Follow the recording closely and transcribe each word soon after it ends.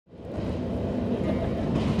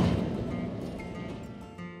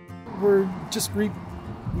we're just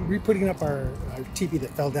re-putting up our Tipi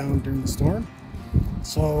that fell down during the storm.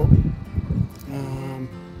 So,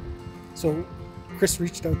 so Chris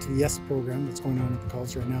reached out to the YES program that's going on at the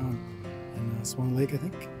college right now in Swan Lake, I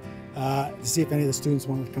think, to see if any of the students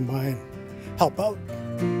wanted to come by and help out.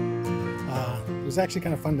 It was actually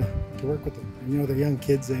kind of fun to work with them. You know, they're young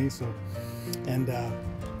kids, so, and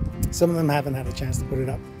some of them haven't had a chance to put it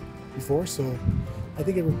up before, so I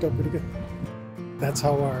think it worked out pretty good. That's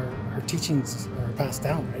how our teachings are passed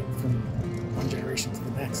down, right, from one generation to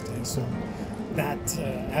the next. And so that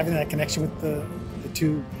having that connection with the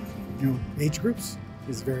two, age groups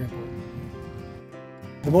is very important.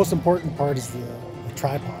 The most important part is the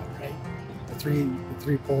tripod, right? The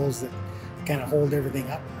three poles that kind of hold everything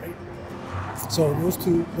up, right? So those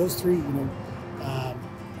three,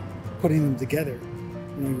 putting them together,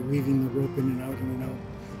 you're weaving the rope in and out,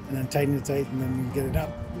 and then tighten it tight, and then when you get it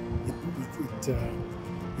up,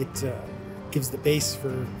 it gives the base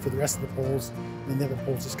for the rest of the poles, and then the other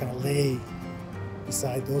poles just kind of lay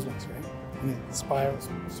beside those ones, right? And it's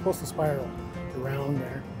supposed to spiral around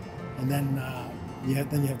there, and then you have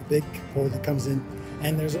the big pole that comes in,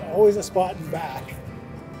 and there's always a spot in the back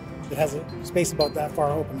that has a space about that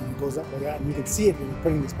far open, and it goes up like that, and you can see it when you're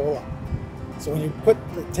putting this pole up. So when you put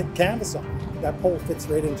the canvas on, that pole fits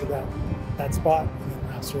right into that spot, and then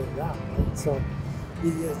wraps right around. Right? So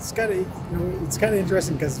it's kind of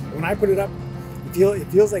interesting, because when I put it up, it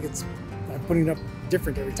feels like I'm putting it up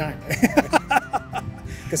different every time.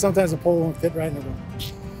 Because sometimes the pole won't fit right, and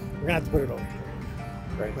we're gonna have to put it over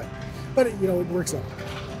here. Right. But it works out.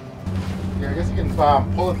 Yeah, I guess you can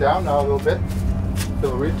pull it down now a little bit.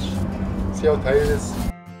 It'll reach. See how tight it is.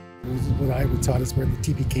 What I was taught is where the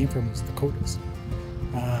Tipi came from, was the Dakotas.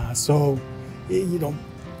 So,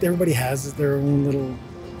 everybody has their own little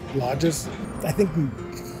lodges. I think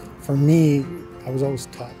for me, I was always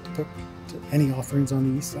taught to put any offerings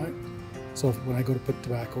on the east side. So when I go to put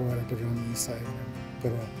tobacco, I put it on the east side.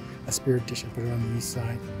 Put a spirit dish, I put it on the east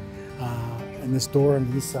side. And this door on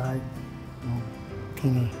the east side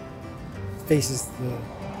kind of faces the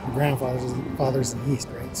grandfathers in the east,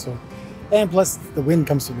 right? So, and plus the wind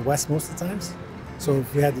comes from the west most of the times. So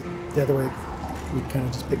if we had the other way, we'd kind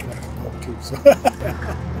of just pick it up and go too. So.